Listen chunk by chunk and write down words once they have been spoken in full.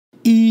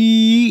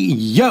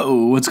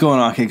Yo, what's going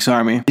on, Kicks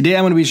Army? Today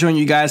I'm going to be showing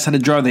you guys how to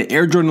draw the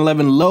Air Jordan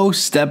 11 low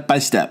step by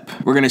step.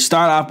 We're going to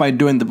start off by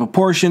doing the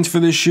proportions for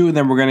this shoe,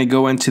 then we're going to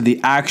go into the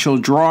actual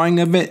drawing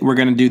of it. We're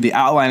going to do the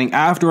outlining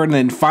afterward, and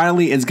then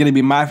finally it's going to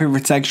be my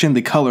favorite section,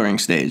 the coloring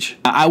stage.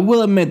 I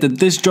will admit that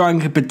this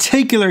drawing in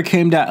particular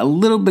came out a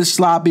little bit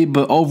sloppy,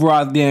 but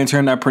overall at the end it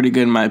turned out pretty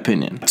good in my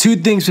opinion. Two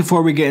things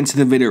before we get into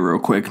the video real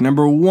quick.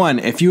 Number one,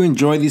 if you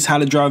enjoy these how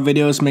to draw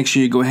videos, make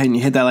sure you go ahead and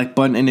you hit that like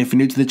button, and if you're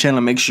new to the channel,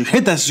 make sure you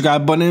hit that subscribe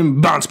button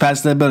and bounce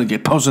past that bell to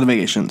get post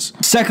notifications.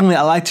 Secondly,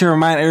 I like to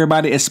remind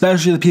everybody,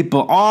 especially the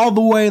people all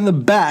the way in the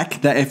back,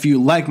 that if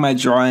you like my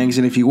drawings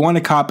and if you want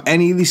to cop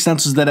any of these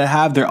stencils that I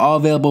have, they're all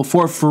available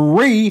for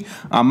free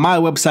on my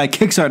website,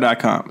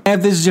 KicksArt.com. And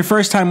if this is your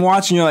first time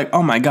watching, you're like,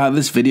 oh my god,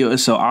 this video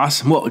is so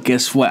awesome. Well,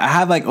 guess what? I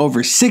have like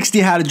over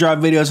 60 how to draw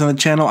videos on the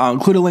channel. I'll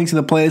include a link to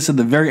the playlist at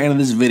the very end of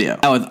this video.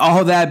 Now, with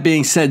all that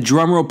being said,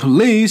 drumroll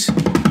please.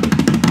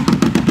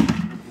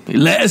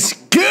 Let's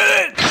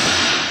get it!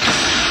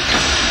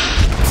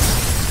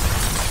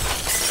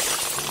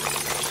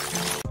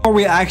 Before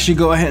we actually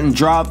go ahead and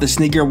draw out the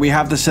sneaker, we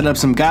have to set up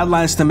some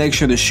guidelines to make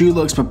sure the shoe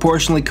looks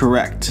proportionally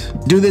correct.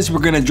 To do this,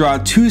 we're going to draw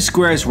two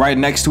squares right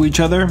next to each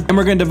other, and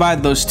we're going to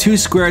divide those two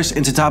squares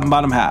into top and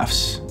bottom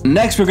halves.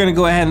 Next, we're going to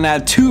go ahead and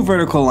add two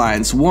vertical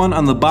lines, one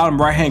on the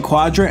bottom right hand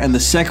quadrant and the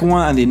second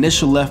one on the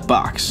initial left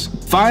box.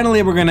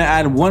 Finally, we're going to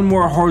add one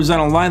more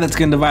horizontal line that's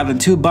going to divide the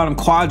two bottom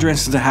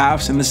quadrants into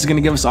halves, and this is going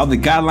to give us all the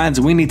guidelines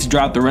we need to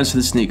draw out the rest of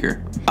the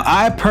sneaker.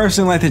 I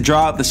personally like to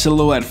draw out the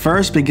silhouette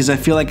first because I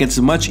feel like it's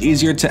much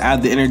easier to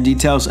add the inner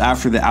details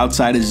after the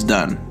outside is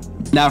done.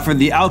 Now for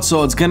the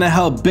outsole, it's going to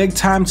help big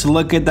time to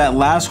look at that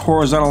last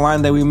horizontal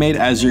line that we made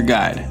as your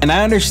guide. And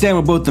I understand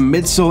with both the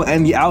midsole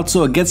and the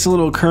outsole, it gets a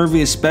little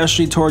curvy,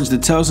 especially towards the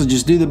toe, so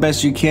just do the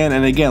best you can,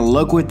 and again,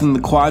 look within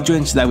the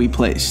quadrants that we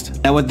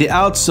placed. Now with the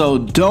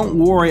outsole, don't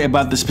worry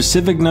about the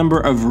specific number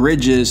of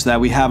ridges that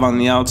we have on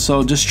the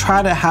outsole. Just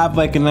try to have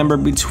like a number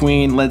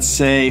between, let's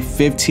say,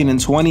 15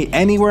 and 20.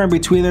 Anywhere in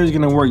between there is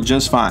going to work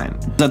just fine.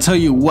 I'll tell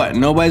you what,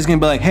 nobody's going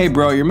to be like, hey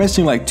bro, you're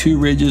missing like 2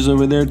 ridges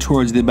over there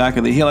towards the back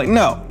of the heel. Like,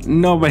 no.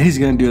 Nobody's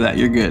gonna do that.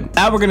 You're good.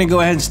 Now we're gonna go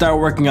ahead and start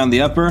working on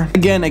the upper.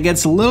 Again, it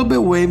gets a little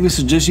bit wavy,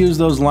 so just use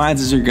those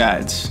lines as your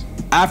guides.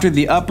 After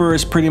the upper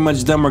is pretty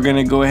much done, we're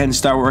gonna go ahead and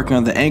start working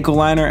on the ankle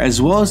liner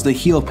as well as the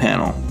heel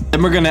panel.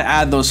 Then we're gonna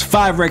add those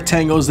 5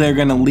 rectangles that are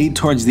gonna lead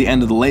towards the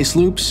end of the lace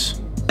loops.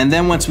 And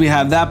then once we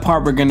have that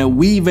part, we're gonna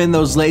weave in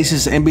those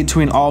laces in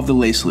between all of the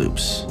lace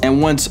loops.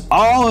 And once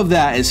all of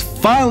that is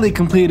finally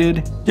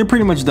completed, you're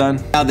pretty much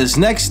done. Now this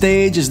next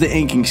stage is the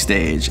inking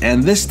stage,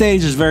 and this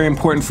stage is very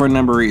important for a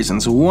number of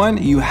reasons.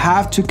 One, you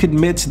have to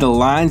commit to the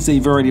lines that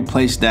you've already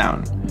placed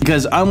down.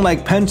 Because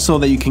unlike pencil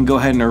that you can go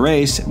ahead and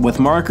erase, with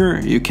marker,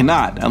 you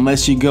cannot,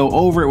 unless you go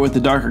over it with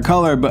a darker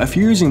color. But if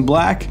you're using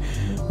black,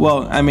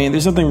 well, I mean,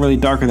 there's nothing really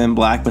darker than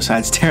black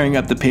besides tearing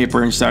up the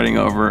paper and starting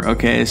over,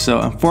 okay?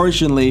 So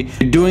unfortunately,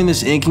 doing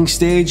this inking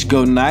stage,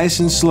 go nice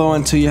and slow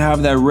until you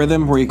have that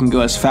rhythm where you can go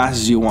as fast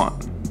as you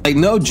want. Like,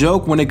 no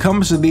joke, when it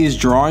comes to these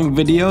drawing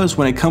videos,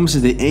 when it comes to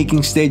the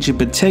inking stage in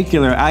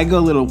particular, I go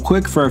a little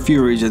quick for a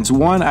few reasons.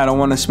 One, I don't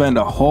want to spend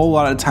a whole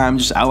lot of time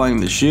just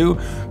outlining the shoe.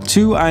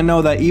 Two, I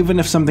know that even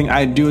if something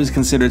I do is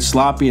considered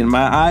sloppy in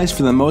my eyes,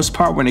 for the most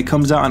part, when it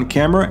comes out on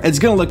camera, it's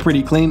going to look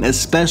pretty clean,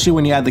 especially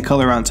when you add the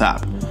color on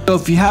top. So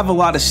if you have a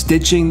lot of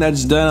stitching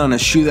that's done on a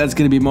shoe that's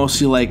going to be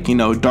mostly like, you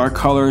know, dark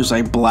colors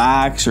like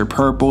blacks or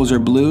purples or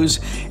blues,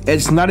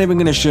 it's not even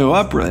going to show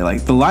up really.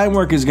 Like, the line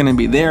work is going to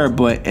be there,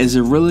 but is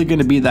it really going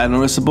to be that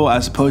noticeable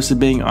as opposed to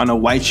being on a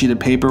white sheet of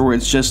paper where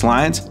it's just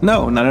lines?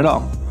 No, not at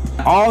all.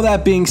 All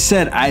that being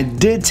said, I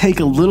did take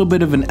a little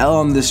bit of an L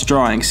on this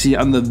drawing. See,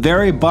 on the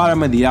very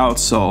bottom of the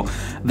outsole,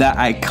 that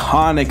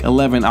iconic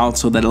 11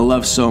 outsole that I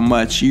love so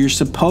much, you're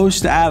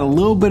supposed to add a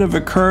little bit of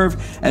a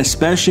curve,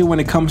 especially when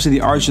it comes to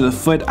the arch of the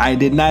foot. I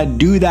did not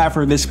do that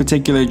for this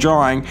particular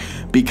drawing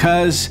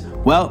because,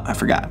 well, I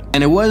forgot.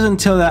 And it wasn't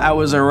until that I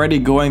was already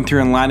going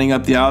through and lining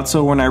up the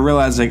outsole when I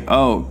realized, like,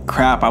 oh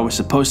crap, I was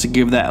supposed to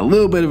give that a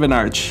little bit of an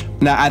arch.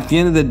 Now at the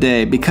end of the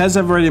day, because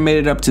I've already made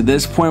it up to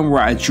this point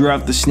where I drew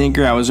out the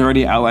sneaker, I was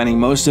already outlining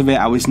most of it,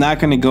 I was not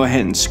going to go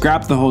ahead and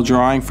scrap the whole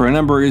drawing for a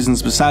number of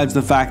reasons besides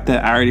the fact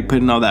that I already put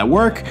in all that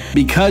work.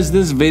 Because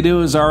this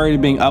video is already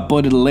being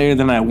uploaded later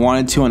than I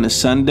wanted to on a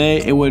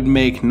Sunday, it would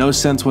make no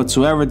sense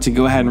whatsoever to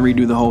go ahead and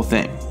redo the whole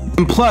thing.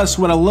 And plus,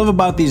 what I love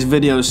about these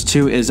videos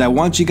too is I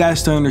want you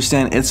guys to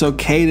understand it's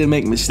okay to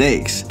make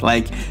mistakes.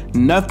 Like,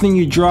 nothing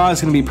you draw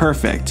is going to be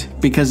perfect,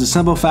 because the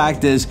simple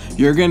fact is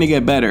you're going to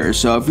get better.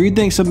 So if you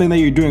think something that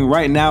you're doing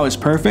right now is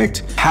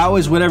perfect, how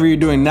is whatever you're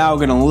doing now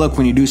going to look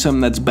when you do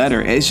something that's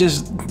better? It's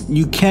just,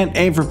 you can't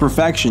aim for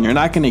perfection. You're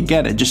not going to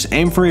get it. Just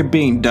aim for it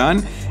being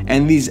done,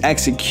 and these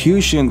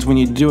executions, when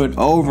you do it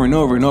over and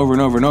over and over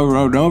and over and over and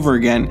over and over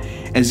again,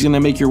 is going to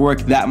make your work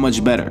that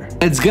much better.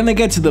 It's going to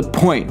get to the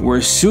point where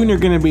soon you're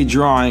going to be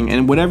drawing,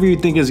 and whatever you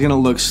think is going to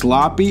look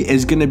sloppy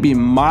is going to be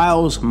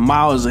miles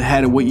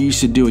ahead of what you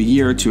used to do a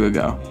year or two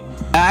ago.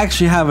 I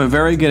actually have a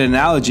very good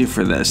analogy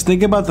for this.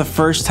 Think about the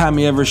first time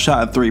you ever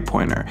shot a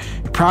three-pointer.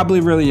 You're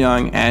probably really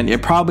young, and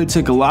it probably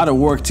took a lot of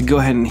work to go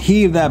ahead and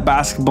heave that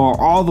basketball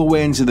all the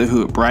way into the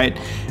hoop, right?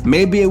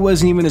 Maybe it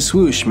wasn't even a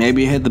swoosh,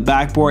 maybe it hit the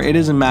backboard, it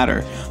doesn't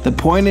matter. The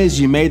point is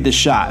you made the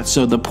shot,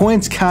 so the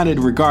points counted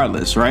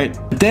regardless, right?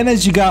 But then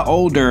as you got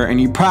older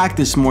and you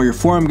practiced more, your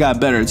form got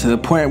better to the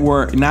point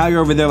where now you're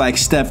over there like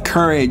Steph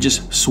Curry,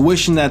 just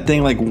swishing that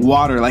thing like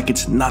water, like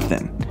it's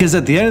nothing. Because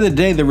at the end of the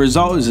day, the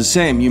result is the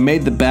same. You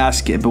made the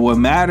basket, but what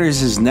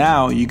matters is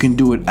now you can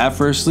do it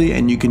effortlessly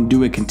and you can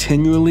do it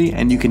continually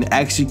and you can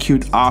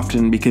execute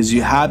often because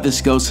you have the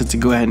skill set to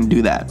go ahead and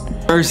do that.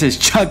 Versus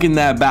chucking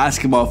that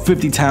basketball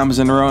 50 times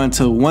in a row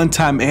until one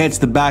time it hits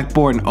the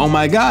backboard and oh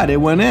my god, it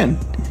went in.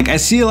 Like, I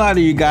see a lot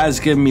of you guys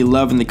giving me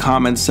love in the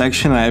comments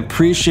section. I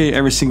appreciate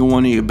every single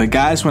one of you, but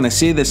guys, when I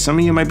say this, some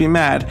of you might be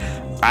mad.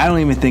 I don't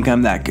even think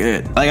I'm that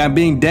good. Like, I'm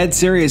being dead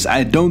serious.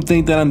 I don't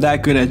think that I'm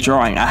that good at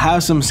drawing. I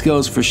have some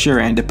skills for sure,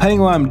 and depending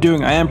on what I'm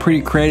doing, I am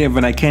pretty creative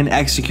and I can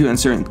execute on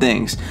certain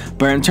things.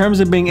 But in terms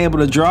of being able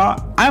to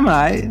draw, I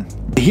might.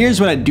 Here's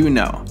what I do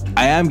know.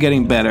 I am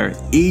getting better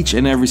each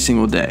and every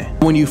single day.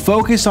 When you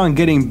focus on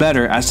getting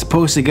better as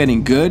opposed to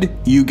getting good,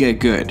 you get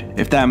good.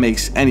 If that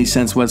makes any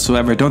sense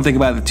whatsoever, don't think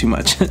about it too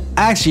much.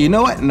 Actually, you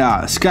know what?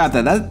 Nah, scrap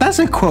that. That's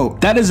a quote.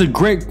 That is a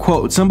great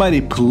quote.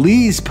 Somebody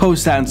please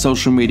post that on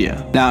social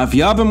media. Now, if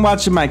y'all been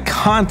watching my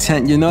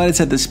content, you'll notice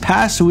that this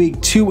past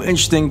week, 2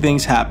 interesting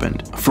things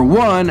happened. For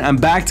one, I'm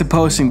back to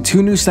posting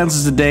 2 new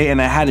stencils a day,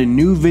 and I had a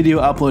new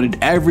video uploaded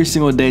every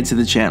single day to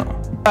the channel.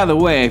 By the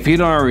way, if you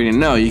don't already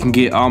know, you can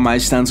get all my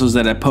stencils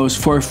that I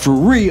post for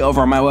free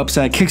over on my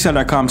website,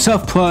 KicksArt.com,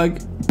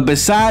 self-plug.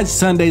 Besides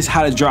Sunday's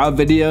how to draw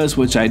videos,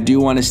 which I do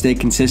want to stay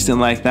consistent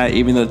like that,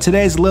 even though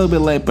today's a little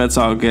bit late, but it's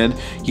all good.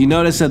 You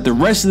notice that the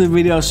rest of the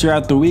videos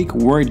throughout the week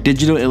were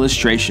digital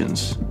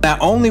illustrations. Not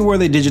only were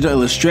they digital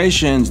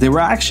illustrations, they were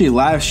actually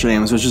live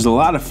streams, which is a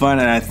lot of fun,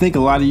 and I think a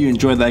lot of you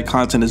enjoyed that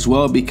content as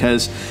well,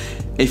 because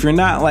if you're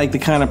not like the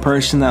kind of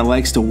person that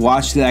likes to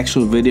watch the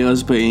actual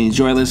videos but you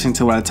enjoy listening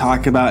to what I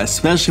talk about,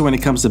 especially when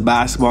it comes to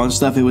basketball and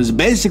stuff, it was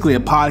basically a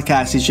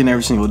podcast each and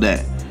every single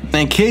day.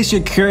 In case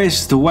you're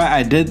curious as to why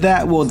I did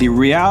that, well, the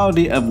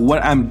reality of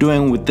what I'm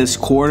doing with this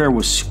quarter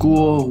with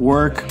school,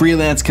 work,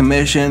 freelance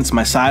commissions,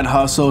 my side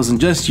hustles, and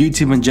just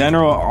YouTube in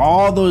general,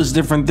 all those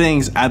different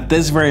things at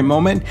this very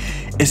moment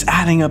is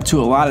adding up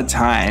to a lot of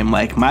time.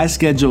 Like, my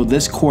schedule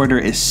this quarter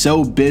is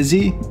so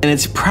busy, and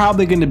it's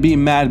probably going to be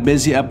mad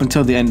busy up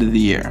until the end of the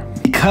year.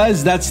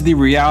 Because that's the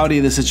reality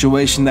of the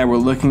situation that we're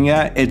looking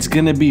at, it's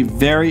going to be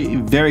very,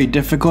 very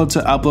difficult to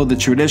upload the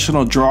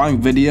traditional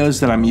drawing videos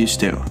that I'm used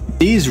to.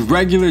 These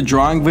regular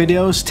drawing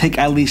videos take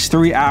at least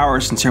 3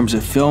 hours in terms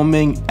of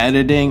filming,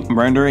 editing,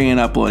 rendering, and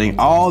uploading.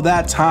 All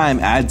that time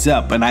adds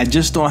up, and I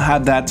just don't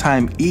have that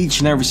time each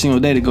and every single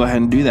day to go ahead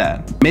and do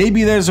that.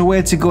 Maybe there's a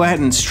way to go ahead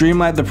and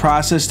streamline the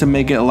process to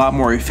make it a lot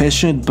more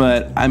efficient,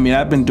 but I mean,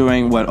 I've been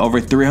doing what, over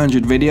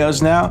 300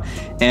 videos now,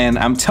 and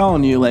I'm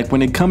telling you, like,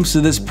 when it comes to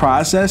this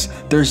process,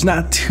 there's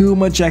not too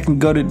much I can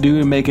go to do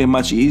to make it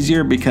much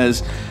easier,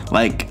 because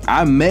like,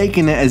 I'm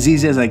making it as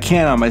easy as I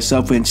can on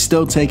myself and it's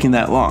still taking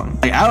that long.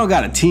 Like, I don't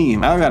got a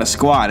team, I don't got a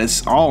squad,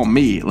 it's all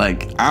me.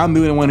 Like, I'm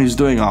the one who's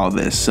doing all of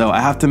this, so I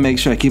have to make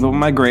sure I keep up with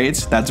my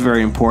grades. That's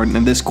very important,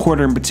 and this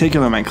quarter in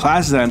particular, my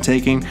classes that I'm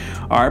taking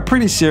are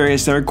pretty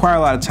serious. They require a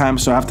lot of time,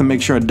 so I have to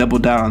make sure I double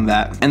down on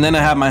that. And then I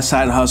have my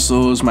side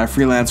hustles, my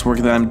freelance work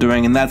that I'm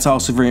doing, and that's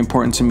also very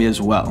important to me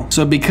as well.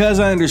 So because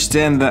I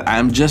understand that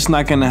I'm just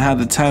not going to have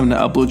the time to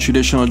upload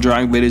traditional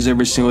drawing videos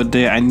every single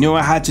day, I knew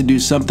I had to do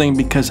something,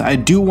 because I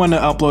do want to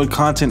upload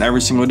content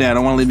every single day. I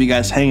don't want to leave you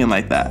guys hanging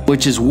like that,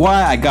 which is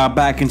why I got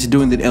back into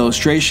doing the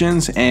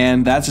illustrations,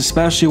 and that's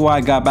especially why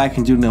I got back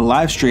into doing the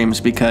live streams,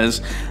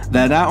 because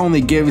that not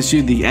only gives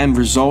you the end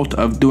result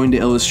of doing the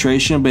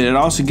illustration, but it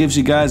also gives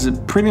you guys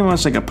pretty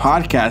much like a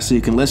podcast that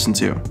you can listen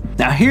to.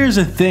 Now, here's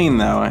the thing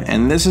though,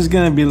 and this is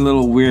going to be a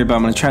little weird, but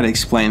I'm going to try to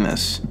explain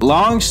this.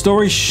 Long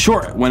story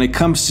short, when it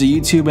comes to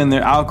YouTube and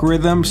their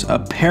algorithms,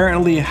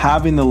 apparently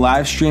having the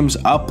live streams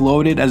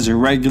uploaded as a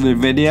regular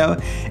video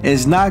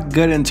is not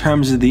good in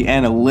terms of the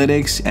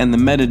analytics and the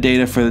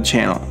metadata for the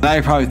channel. Now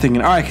you're probably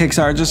thinking, alright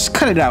KicksArt, just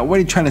cut it out. What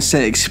are you trying to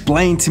say?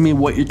 Explain to me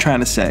what you're trying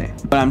to say.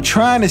 What I'm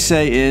trying to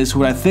say is,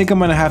 what I think I'm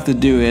going to have to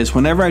do is,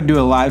 whenever I do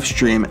a live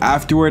stream,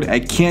 afterward, I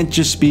can't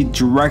just be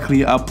directly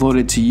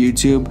uploaded to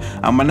YouTube.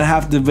 I'm going to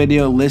have the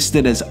video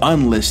listed as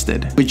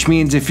unlisted, which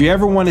means if you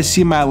ever want to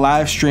see my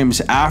live streams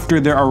after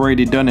they're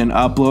already done and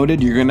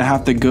uploaded, you're going to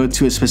have to go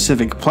to a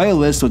specific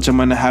playlist, which I'm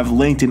going to have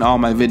linked in all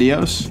my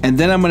videos. And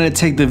then I'm going to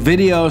take the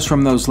videos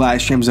from those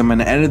live streams, I'm going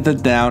to edit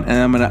them down, and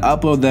I'm going to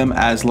upload them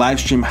as live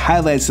stream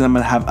highlights that I'm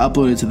going to have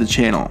uploaded to the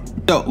channel.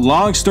 So,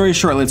 long story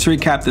short, let's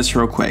recap this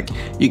real quick.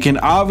 You can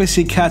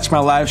obviously catch my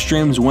live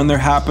streams when they're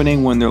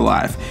happening, when they're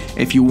live.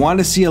 If you want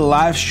to see a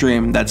live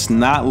stream that's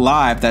not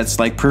live, that's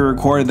like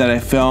pre-recorded, that I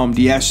filmed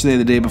yesterday,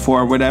 the day before,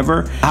 before or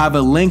whatever. I have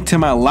a link to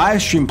my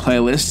live stream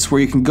playlists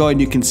where you can go and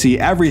you can see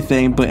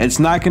everything, but it's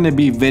not going to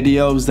be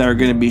videos that are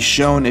going to be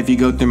shown if you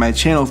go through my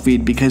channel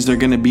feed because they're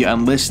going to be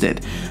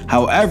unlisted.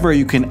 However,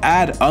 you can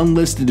add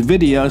unlisted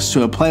videos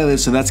to a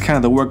playlist, so that's kind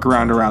of the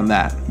workaround around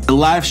that. The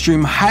live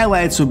stream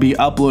highlights will be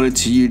uploaded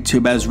to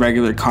YouTube as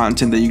regular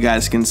content that you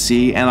guys can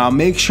see, and I'll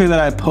make sure that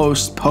I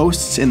post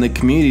posts in the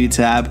community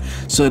tab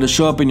so it'll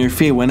show up in your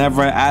feed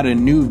whenever I add a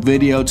new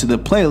video to the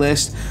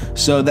playlist.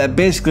 So that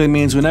basically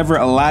means whenever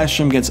a live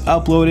stream gets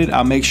uploaded,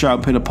 I'll make sure I'll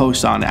put a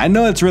post on it. I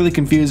know it's really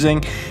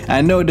confusing,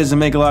 I know it doesn't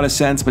make a lot of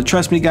sense, but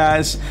trust me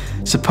guys,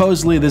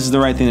 supposedly this is the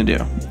right thing to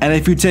do. And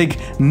if you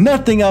take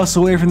nothing else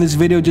away from this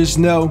video, just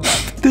know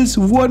this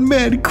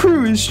one-man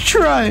crew is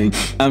trying.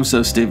 I'm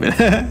so stupid.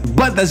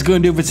 But that's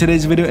going to do it for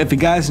today's video. If you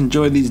guys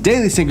enjoyed these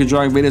daily single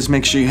drawing videos,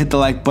 make sure you hit the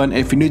like button.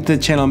 If you're new to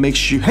the channel, make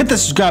sure you hit the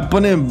subscribe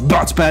button and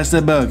bounce past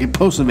that bell, get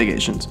post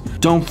notifications.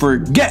 Don't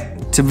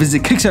forget to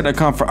visit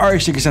KicksArt.com for all your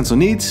sticker stencil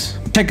needs.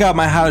 Check out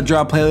my how to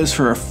draw playlist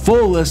for a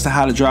full list of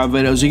how to draw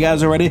videos. You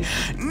guys already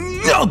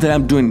know that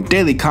I'm doing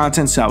daily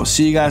content, so I will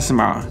see you guys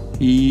tomorrow.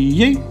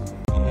 Yay!